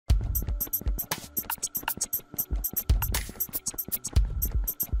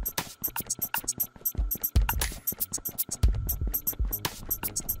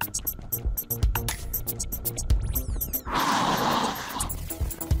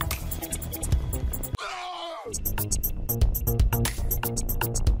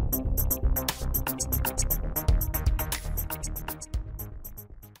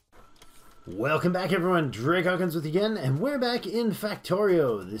Welcome back everyone, Drake Hawkins with you again, and we're back in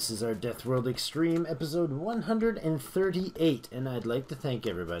Factorio. This is our Death World Extreme episode 138, and I'd like to thank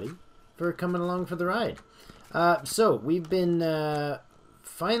everybody for coming along for the ride. So, we've been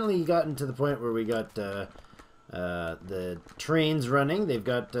finally gotten to the point where we got the trains running. They've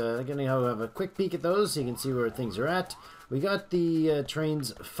got, I'm going to have a quick peek at those so you can see where things are at. We got the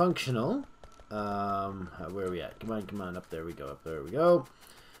trains functional. Where are we at? Come on, up there we go, up there we go.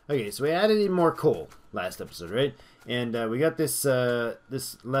 Okay, so we added in more coal last episode, right? And we got this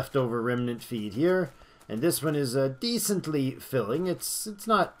this leftover remnant feed here, and this one is decently filling. It's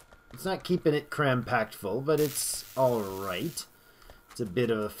not keeping it cram-packed full, but it's all right. It's a bit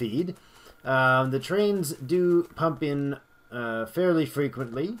of a feed. The trains do pump in fairly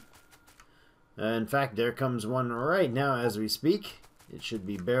frequently. In fact, there comes one right now as we speak. It should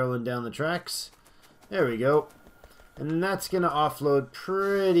be barreling down the tracks. There we go. And that's going to offload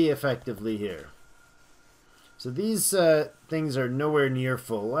pretty effectively here. So these things are nowhere near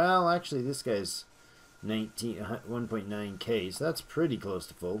full. Well, actually, this guy's 1.9K, so that's pretty close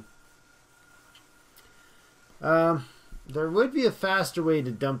to full. There would be a faster way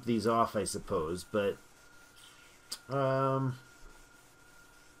to dump these off, I suppose, but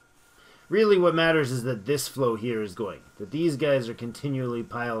really what matters is that this flow here is going. That these guys are continually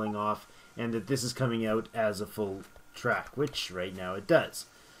piling off, and that this is coming out as a full track, which right now it does.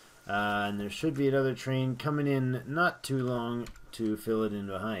 And there should be another train coming in not too long to fill it in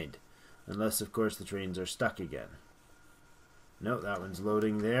behind, unless of course the trains are stuck again. No, that one's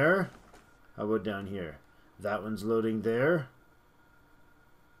loading there. How about down here? That one's loading there.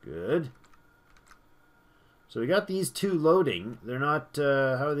 Good. So we got these two loading. They're not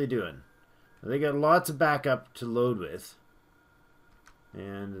how are they doing? They got lots of backup to load with,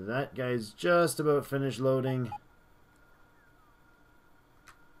 and that guy's just about finished loading.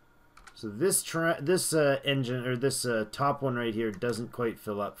 So this engine, or this top one right here, doesn't quite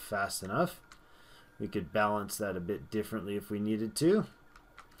fill up fast enough. We could balance that a bit differently if we needed to.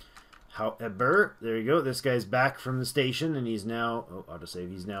 However, there you go. This guy's back from the station, and he's now, autosave,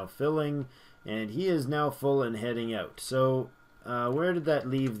 he's now filling, and he is now full and heading out. So where did that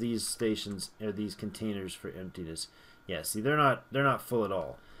leave these stations, or these containers for emptiness? Yeah, see, they're not full at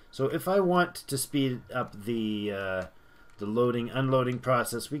all. So if I want to speed up the loading unloading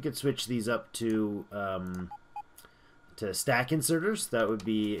process, we could switch these up to stack inserters. That would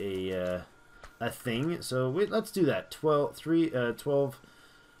be a thing. So let's do that.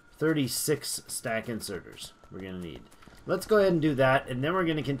 36 stack inserters we're gonna need. Let's go ahead and do that, and then we're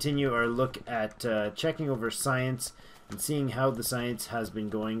going to continue our look at checking over science and seeing how the science has been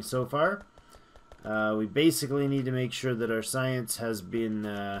going so far. We basically need to make sure that our science has been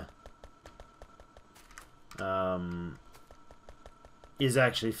is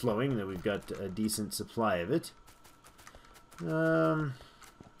actually flowing, that we've got a decent supply of it.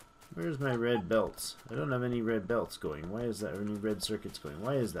 Where's my red belts? I don't have any red belts going. Why is that? Or any red circuits going?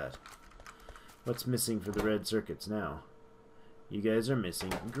 Why is that? What's missing for the red circuits now? You guys are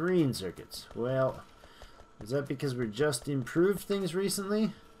missing green circuits. Well, is that because we're just improved things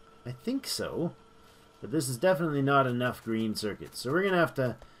recently? I think so. But this is definitely not enough green circuits. So we're going to have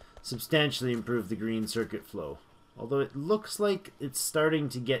to substantially improve the green circuit flow. Although it looks like it's starting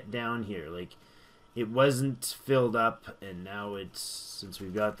to get down here. Like, it wasn't filled up, and now it's, since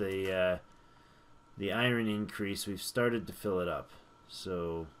we've got the iron increase, we've started to fill it up.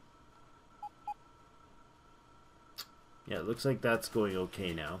 So yeah, it looks like that's going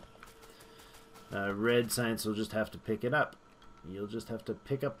okay now. Red science will just have to pick it up. You'll just have to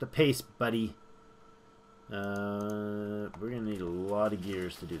pick up the pace, buddy. We're gonna need a lot of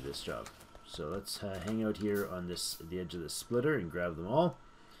gears to do this job. So let's hang out here on the edge of the splitter and grab them all.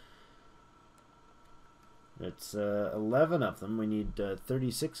 It's 11 of them. We need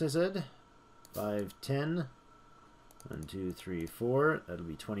 36, I said. 5, 10. 1, 2, 3, 4. That'll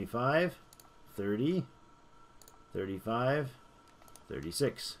be 25. 30. 35.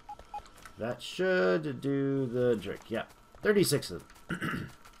 36. That should do the trick. Yeah. 36 of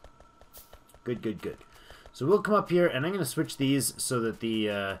them. Good, good, good. So we'll come up here, and I'm going to switch these so that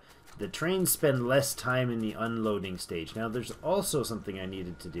the trains spend less time in the unloading stage. Now, there's also something I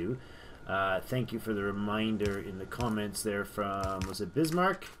needed to do. Thank you for the reminder in the comments there from, was it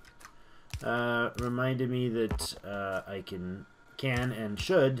Bismarck? reminded me that I can and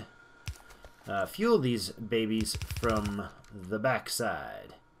should fuel these babies from the back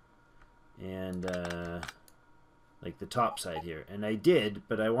side. And like the top side here. And I did,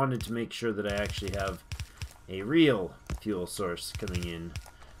 but I wanted to make sure that I actually have a real fuel source coming in,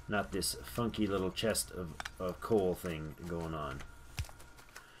 not this funky little chest of coal thing going on.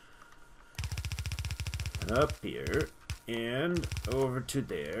 Up here and over to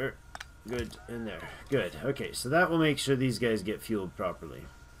there. Good, and there. Good. Okay, so that will make sure these guys get fueled properly.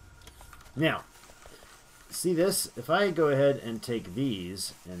 Now, see this? If I go ahead and take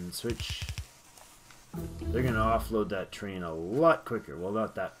these and switch, they're going to offload that train a lot quicker. Well,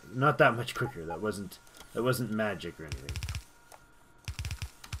 not that much quicker. That wasn't magic or anything.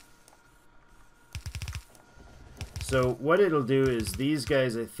 So what it'll do is these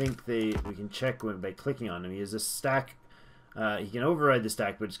guys, I think we can check by clicking on them. He has a stack. He can override the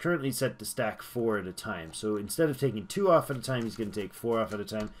stack, but it's currently set to stack 4 at a time. So instead of taking 2 off at a time, he's going to take 4 off at a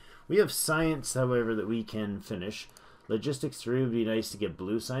time. We have science, however, that we can finish. Logistics 3 would be nice to get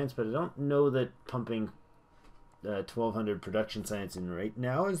blue science, but I don't know that pumping 1200 production science in right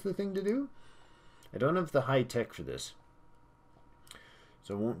now is the thing to do. I don't have the high tech for this.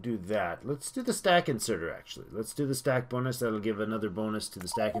 So I won't do that. Let's do the stack inserter, actually. Let's do the stack bonus. That'll give another bonus to the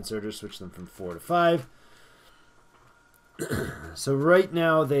stack inserter. Switch them from 4 to 5. So right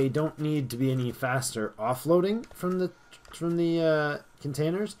now they don't need to be any faster offloading from the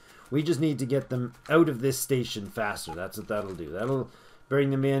containers. We just need to get them out of this station faster. That's what that'll do. That'll bring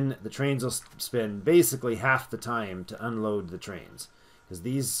them in. The trains will spend basically half the time to unload the trains, because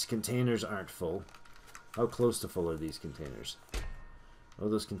these containers aren't full. How close to full are these containers? Oh,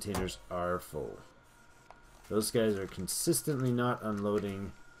 those containers are full. Those guys are consistently not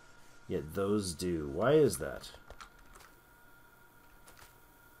unloading, yet those do. Why is that?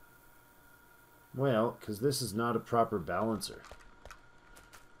 Well, because this is not a proper balancer.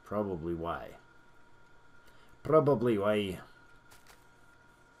 Probably why. Probably why.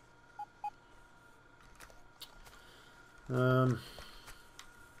 I'm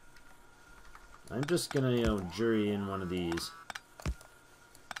just gonna, jury in one of these.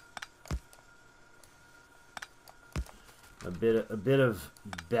 A bit of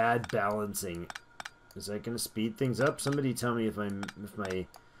bad balancing. Is that gonna speed things up? Somebody tell me if my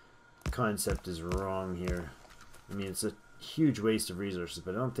concept is wrong here. I mean, it's a huge waste of resources,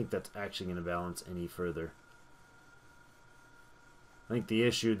 but I don't think that's actually going to balance any further. I think the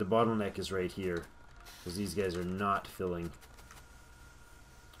bottleneck is right here, because these guys are not filling.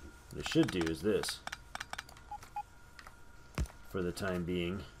 What I should do is this, for the time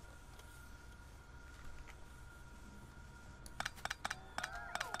being.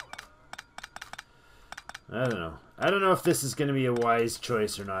 I don't know. I don't know if this is going to be a wise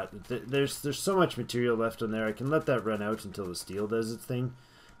choice or not. There's so much material left on there. I can let that run out until the steel does its thing,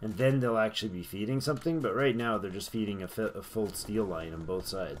 and then they'll actually be feeding something. But right now they're just feeding a full steel line on both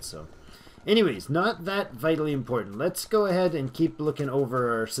sides. So, anyways, not that vitally important. Let's go ahead and keep looking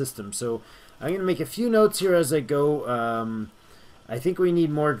over our system. So I'm going to make a few notes here as I go. I think we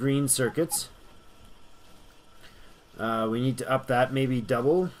need more green circuits. We need to up that, maybe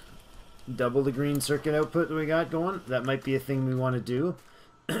double the green circuit output that we got going. That might be a thing we want to do.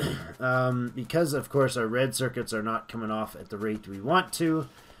 Because of course our red circuits are not coming off at the rate we want to,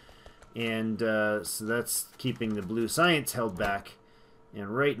 and so that's keeping the blue science held back.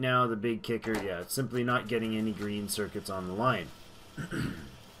 And right now the big kicker, yeah, it's simply not getting any green circuits on the line.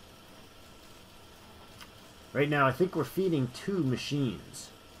 Right now I think we're feeding 2 machines.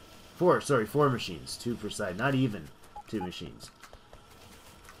 4 machines, 2 per side, not even 2 machines.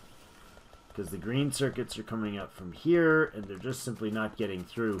 Because the green circuits are coming up from here, and they're just simply not getting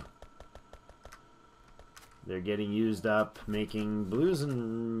through. They're getting used up, making blues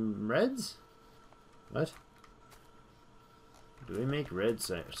and reds? What? Do we make red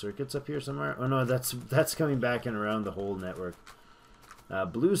circuits up here somewhere? Oh no, that's coming back and around the whole network.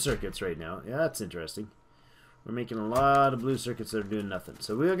 Blue circuits right now. Yeah, that's interesting. We're making a lot of blue circuits that are doing nothing.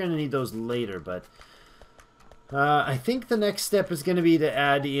 So we're going to need those later, but I think the next step is going to be to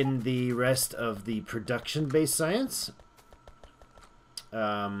add in the rest of the production-based science.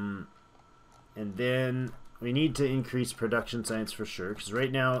 And then we need to increase production science for sure, because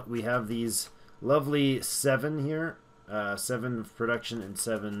right now we have these lovely 7 here. 7 of production and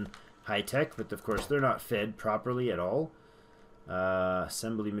 7 high-tech, but of course they're not fed properly at all.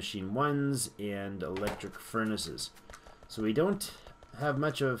 Assembly machine 1s and electric furnaces. So we don't have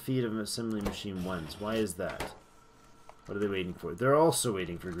much of a feed of assembly machine 1s. Why is that? What are they waiting for? They're also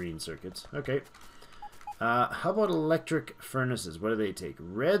waiting for green circuits. Okay. How about electric furnaces? What do they take?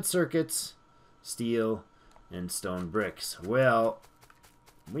 Red circuits steel, and stone bricks. Well,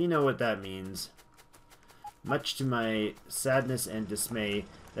 we know what that means. Much to my sadness and dismay,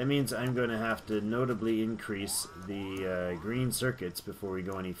 that means I'm going to have to notably increase the green circuits before we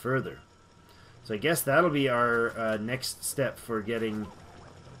go any further. So I guess that'll be our next step for getting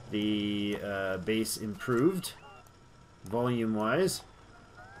the base improved, volume-wise.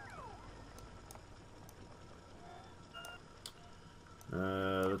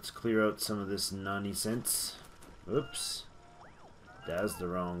 Let's clear out some of this nonsense. Oops. That's the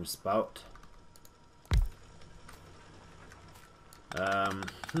wrong spout.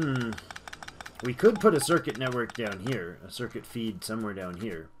 We could put a circuit network down here, a circuit feed somewhere down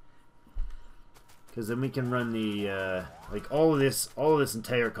here, because then we can run the like all of this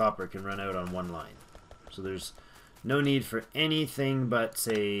entire copper can run out on one line. So there's no need for anything but,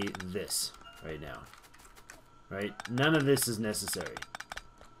 say, this right now. Right? None of this is necessary.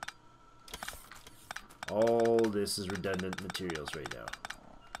 All this is redundant materials right now.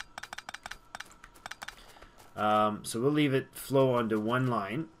 So we'll leave it flow onto one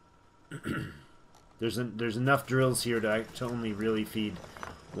line. There's enough drills here to only really feed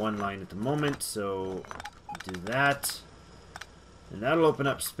one line at the moment, so do that. And that'll open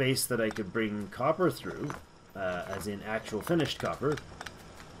up space that I could bring copper through, as in actual finished copper,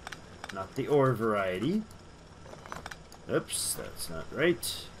 not the ore variety. Oops, that's not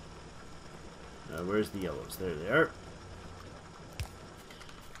right. Where's the yellows? There they are.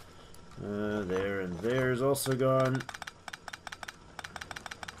 There and there's also gone.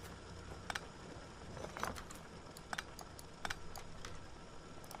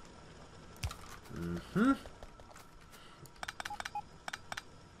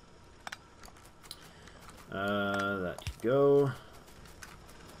 That could go.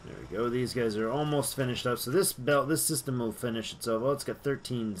 There we go. These guys are almost finished up. So this system will finish itself. Well, it's got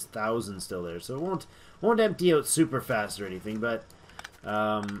 13,000 still there, so it won't empty out super fast or anything, but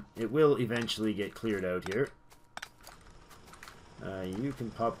it will eventually get cleared out here. You can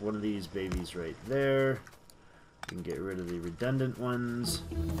pop one of these babies right there. You can get rid of the redundant ones.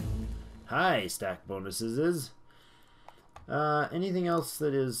 Hi, stack bonuses is. Anything else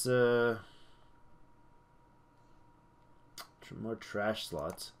that is more trash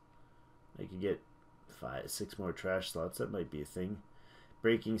slots? I could get 6 more trash slots. That might be a thing.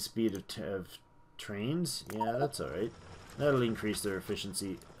 Braking speed of trains. Yeah, that's alright. That'll increase their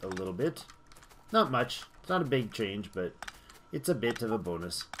efficiency a little bit. Not much. It's not a big change, but it's a bit of a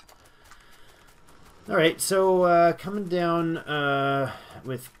bonus. Alright, so coming down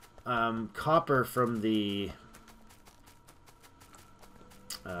with copper from the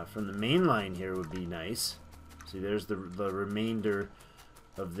main line here would be nice. See, there's the remainder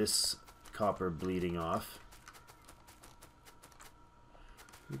of this copper bleeding off.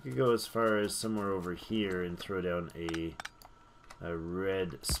 We could go as far as somewhere over here and throw down a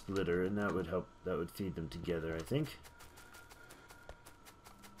red splitter, and that would help. That would feed them together, I think.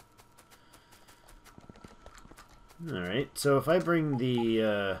 All right. So if I bring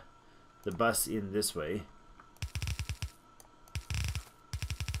the bus in this way.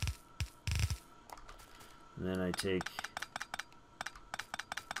 And then I take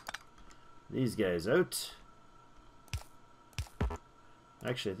these guys out.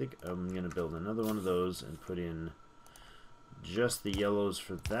 Actually, I think I'm going to build another one of those and put in just the yellows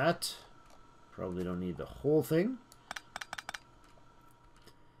for that. Probably don't need the whole thing.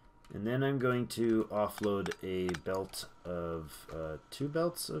 And then I'm going to offload a belt of 2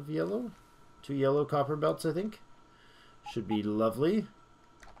 belts of yellow. 2 yellow copper belts, I think. Should be lovely.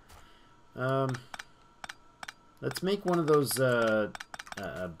 Let's make one of those a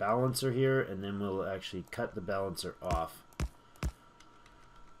balancer here, and then we'll actually cut the balancer off.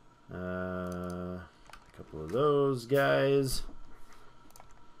 A couple of those guys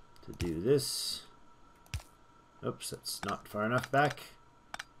to do this. Oops, that's not far enough back.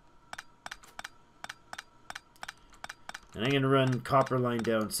 And I'm going to run copper line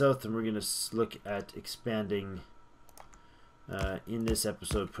down south, and we're going to look at expanding in this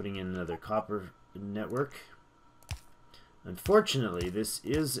episode, putting in another copper network. Unfortunately, this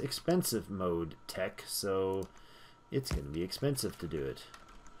is expensive mode tech, so it's going to be expensive to do it.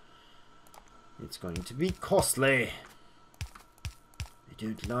 It's going to be costly. I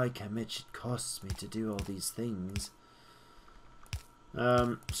don't like how much it costs me to do all these things.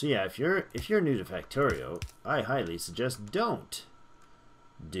 So yeah, if you're new to Factorio, I highly suggest don't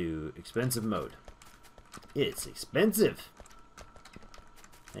do expensive mode. It's expensive.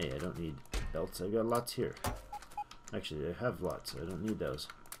 Hey, I don't need belts. I've got lots here. Actually, I have lots. I don't need those.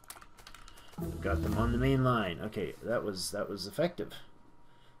 I've got them on the main line. Okay, that was effective.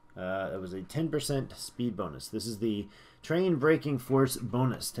 It was a 10% speed bonus. This is the train braking force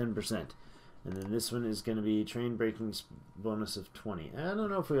bonus, 10%. And then this one is going to be train braking bonus of 20. I don't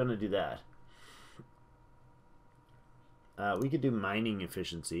know if we want to do that. We could do mining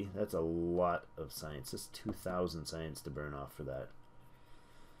efficiency. That's a lot of science. That's 2,000 science to burn off for that.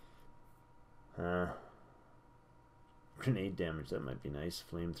 Grenade damage, that might be nice.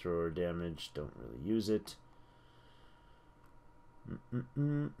 Flamethrower damage, don't really use it.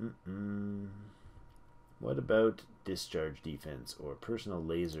 What about discharge defense or personal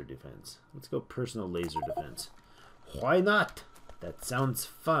laser defense? Let's go personal laser defense. Why not? That sounds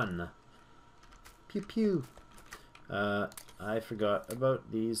fun. Pew pew. I forgot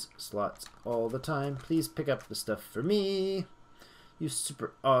about these slots all the time. Please pick up the stuff for me. You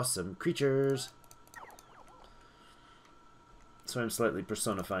super awesome creatures. So I'm slightly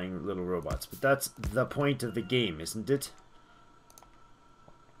personifying little robots, but that's the point of the game, isn't it?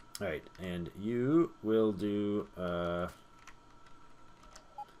 Alright, and you will do, I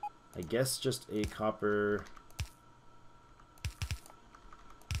guess just a copper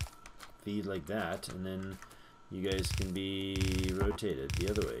feed like that, and then you guys can be rotated the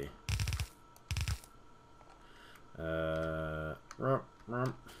other way.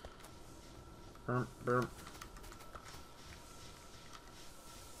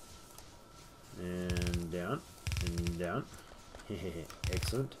 And down, and down.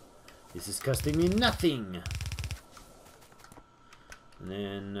 Excellent. This is costing me nothing. And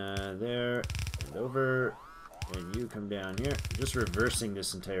then there, and over, and you come down here. I'm just reversing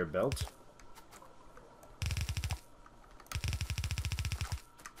this entire belt.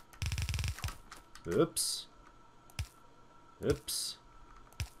 Oops. Oops.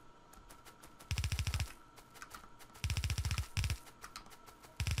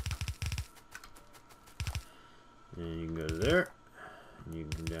 And you can go to there. And you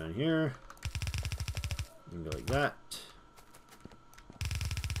can come down here. You can go like that.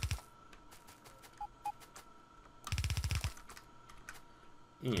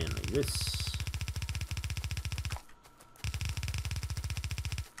 And like this.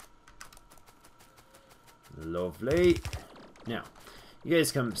 Lovely. Now, you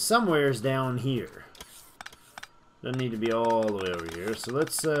guys come somewheres down here. Doesn't need to be all the way over here. So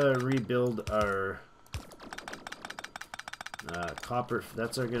let's rebuild our copper.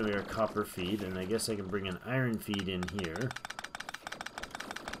 That's going to be our copper feed, and I guess I can bring an iron feed in here.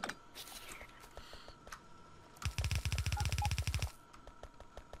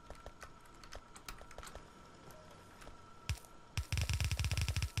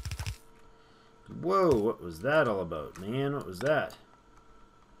 Whoa, what was that all about, man? What was that?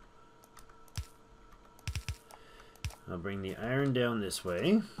 I'll bring the iron down this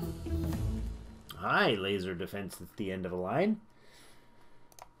way. Hi, laser defense at the end of a line.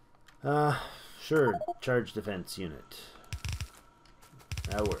 Sure, charge defense unit.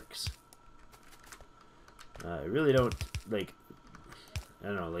 That works. I really don't, like, I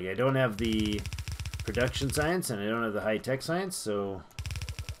don't know, like, I don't have the production science and I don't have the high-tech science, so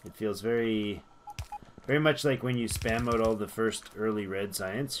it feels very much like when you spam out all the first early red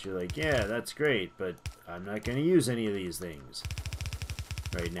science. You're like, yeah, that's great, but I'm not going to use any of these things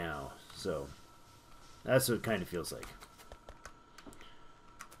right now. So that's what it kind of feels like.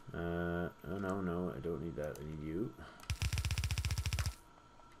 Oh, no, I don't need that. I need you.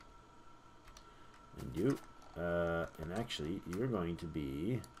 And you. And actually, you're going to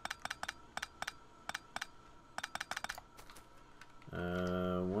be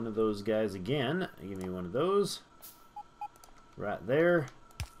one of those guys again. Give me one of those. Right there.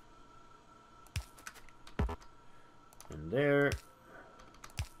 And there.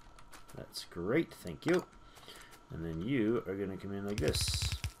 That's great, thank you. And then you are going to come in like this.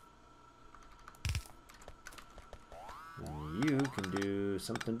 And you can do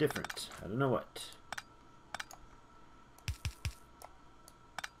something different. I don't know what.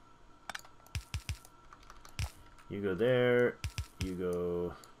 You go there. You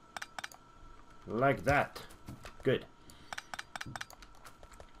go like that. Good.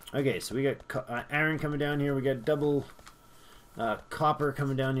 Okay, so we got iron coming down here. We got double copper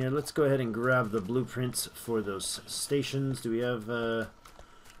coming down here. Let's go ahead and grab the blueprints for those stations. Do we have... no,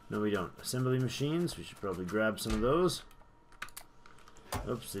 we don't. Assembly machines. We should probably grab some of those.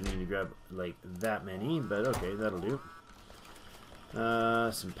 Oops, didn't need to grab like that many, but okay, that'll do.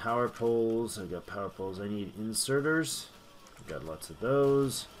 Some power poles. I got power poles. I need inserters. Got lots of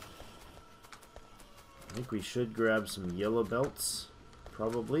those. I think we should grab some yellow belts,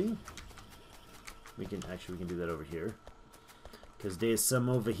 probably. We can do that over here, because there's some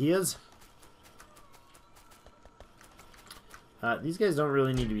over here. These guys don't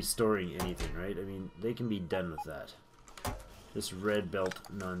really need to be storing anything, right? I mean, they can be done with that. This red belt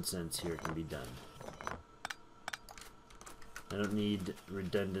nonsense here can be done. I don't need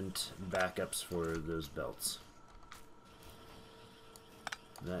redundant backups for those belts.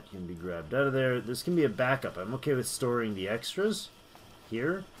 That can be grabbed out of there. This can be a backup. I'm okay with storing the extras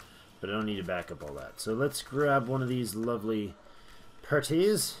here, but I don't need to back up all that. So let's grab one of these lovely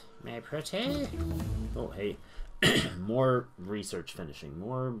purties. My pretty. Oh, hey. More research finishing.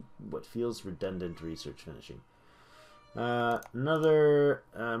 More what feels redundant research finishing. Another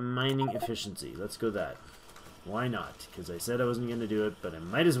mining efficiency. Let's go that. Why not? Because I said I wasn't going to do it, but I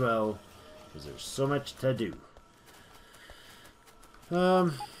might as well, because there's so much to do.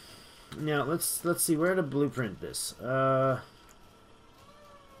 Now let's see where to blueprint this. I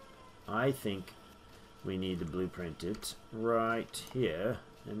think we need to blueprint it right here,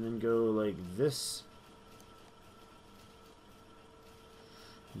 and then go like this.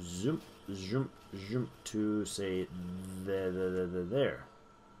 Zoom, zoom, zoom to say there.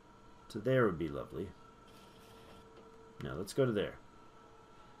 So there would be lovely. Now let's go to there.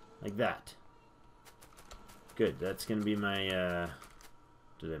 Like that. Good, that's gonna be my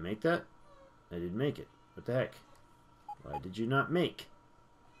did I make that? I didn't make it. What the heck? Why did you not make?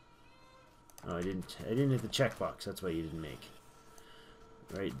 Oh, I didn't hit the checkbox, that's why you didn't make.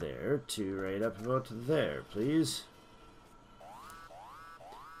 Right there to right up about there, please.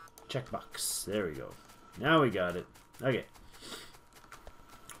 Checkbox. There we go. Now we got it. Okay.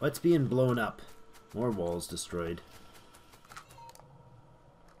 What's being blown up? More walls destroyed.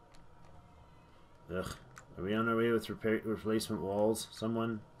 Ugh. Are we on our way with replacement walls?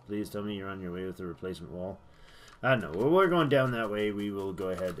 Someone, please tell me you're on your way with the replacement wall. I don't know. Well, we're going down that way. We will go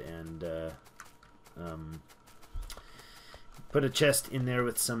ahead and put a chest in there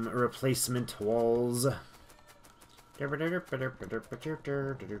with some replacement walls. 6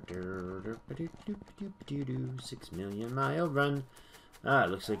 million mile run. Ah,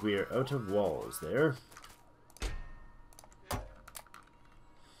 looks like we are out of walls there.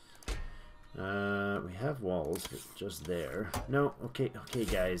 We have walls, but just there. No, okay,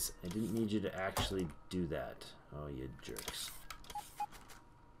 guys. I didn't need you to actually do that. Oh, you jerks.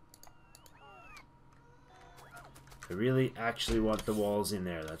 I really actually want the walls in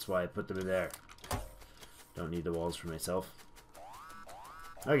there. That's why I put them in there. Don't need the walls for myself.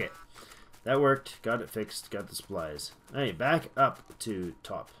 Okay. That worked. Got it fixed. Got the supplies. Hey, back up to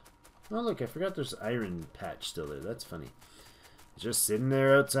top. Oh, look, I forgot there's iron patch still there. That's funny. It's just sitting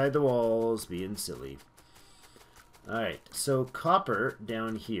there outside the walls, being silly. Alright, so copper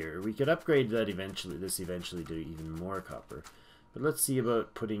down here. We could upgrade that eventually, to even more copper. But let's see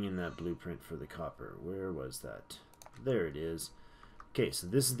about putting in that blueprint for the copper. Where was that? There it is. Okay, so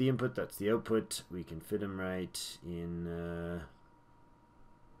this is the input, that's the output. We can fit them right in,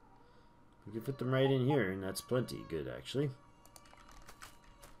 we can fit them right in here, and that's plenty good, actually.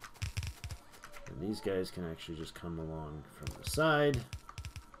 And these guys can actually just come along from the side.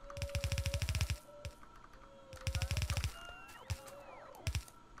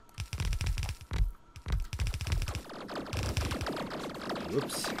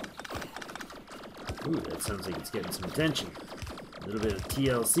 Whoops. Ooh, that sounds like it's getting some attention. A little bit of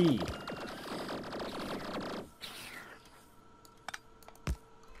TLC.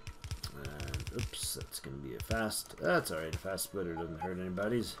 And, oops, that's going to be a fast... That's alright, a fast splitter doesn't hurt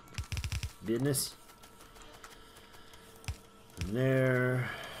anybody's business. And there.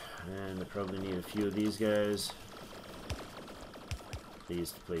 And I probably need a few of these guys.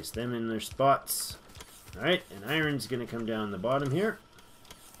 Please place them in their spots. Alright, and iron's going to come down the bottom here.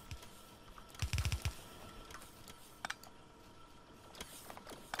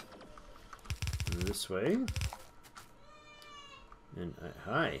 This way. And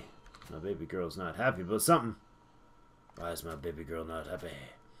hi, my baby girl's not happy about something. Why is my baby girl not happy?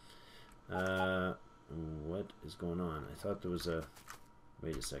 What is going on? I thought there was a...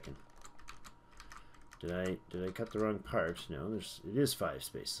 Wait a second. Did I cut the wrong part? No, it is 5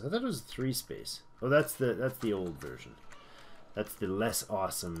 spaces. I thought it was 3 space. Oh, that's the old version. That's the less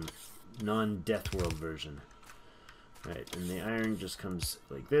awesome non-Death World version. Right, and the iron just comes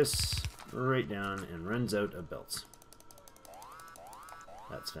like this, right down, and runs out of belts.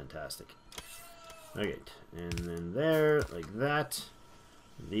 That's fantastic. Okay, and then there, like that.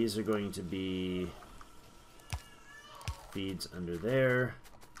 These are going to be feeds under there.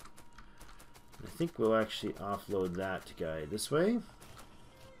 I think we'll actually offload that guy this way.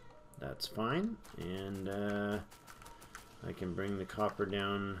 That's fine. And I can bring the copper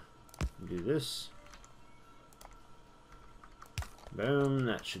down and do this. Boom,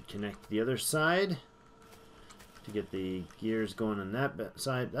 that should connect the other side. to get the gears going on that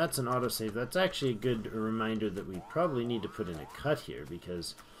side. That's an autosave. That's actually a good reminder that we probably need to put in a cut here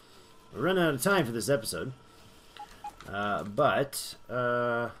because we're running out of time for this episode.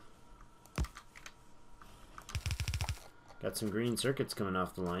 Got some green circuits coming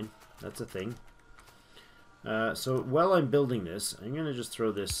off the line. That's a thing. So while I'm building this, I'm going to just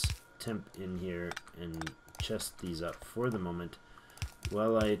throw this temp in here and chest these up for the moment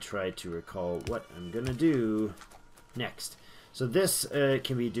while I try to recall what I'm going to do next. So this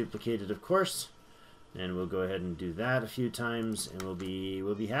can be duplicated, of course, and we'll go ahead and do that a few times, and we'll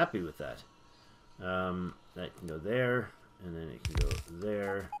be happy with that. That can go there, and then it can go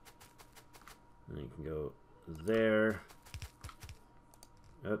there, and then it can go there.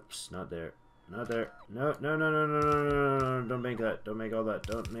 Oops, not there. Not there. No, no, no, no, no, no, no, no, no, don't make that. Don't make all that.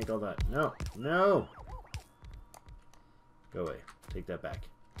 Don't make all that. No, no. Go away. Take that back.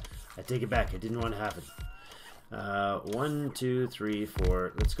 I take it back. I didn't want to happen. 1, 2, 3,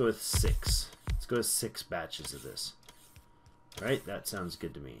 4. Let's go with 6. Let's go with 6 batches of this. All right, that sounds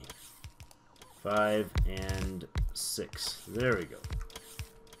good to me. 5 and 6. There we go.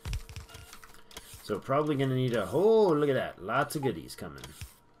 So probably going to need a whole, look at that. Lots of goodies coming.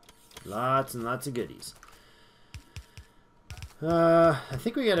 Lots and lots of goodies. I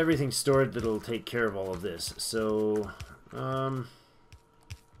think we got everything stored that'll take care of all of this. So,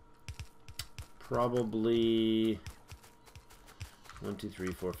 probably 1, 2,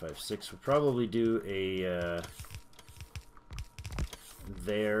 3, 4, 5, 6. We'll probably do a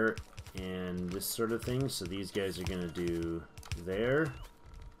there and this sort of thing. So these guys are going to do there.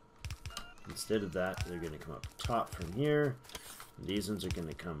 Instead of that, they're going to come up top from here. These ones are going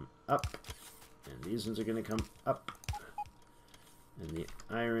to come up, and these ones are going to come up. And the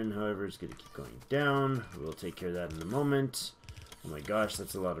iron, however, is going to keep going down. We'll take care of that in a moment. Oh my gosh,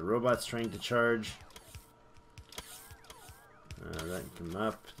 that's a lot of robots trying to charge. That can come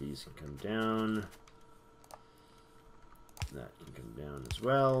up. These can come down. That can come down as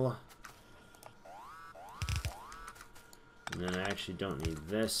well. And then I actually don't need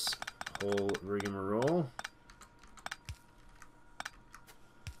this whole rigmarole.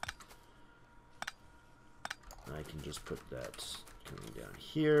 I can just put that coming down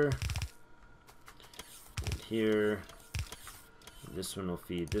here and here. And this one will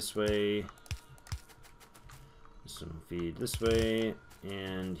feed this way. This one will feed this way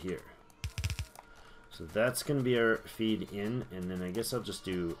and here. So that's going to be our feed in, and then I guess I'll just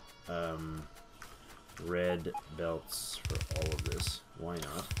do red belts for all of this. Why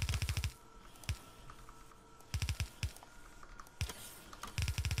not?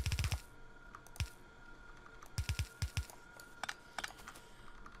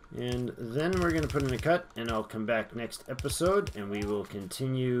 And then we're going to put in a cut, and I'll come back next episode, and we will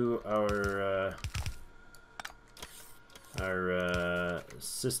continue our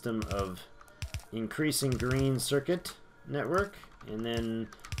system of increasing green circuit network, and then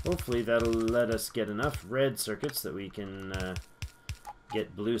hopefully that'll let us get enough red circuits that we can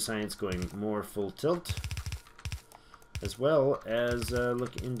get blue science going more full tilt, as well as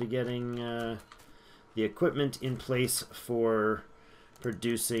look into getting the equipment in place for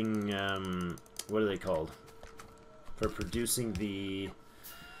producing, what are they called? For producing the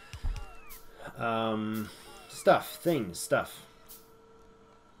stuff.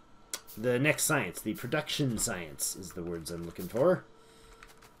 The next science, the production science is the words I'm looking for.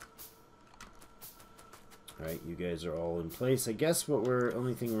 Alright, you guys are all in place. I guess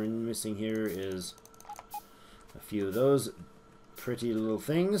only thing we're missing here is a few of those pretty little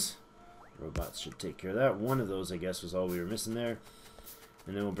things. Robots should take care of that. One of those, I guess, was all we were missing there.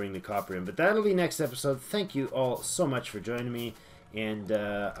 And then we'll bring the copper in. But that'll be next episode. Thank you all so much for joining me. And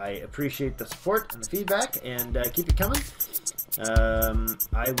I appreciate the support and the feedback. And keep it coming.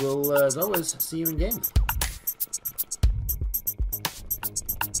 I will, as always, see you in game.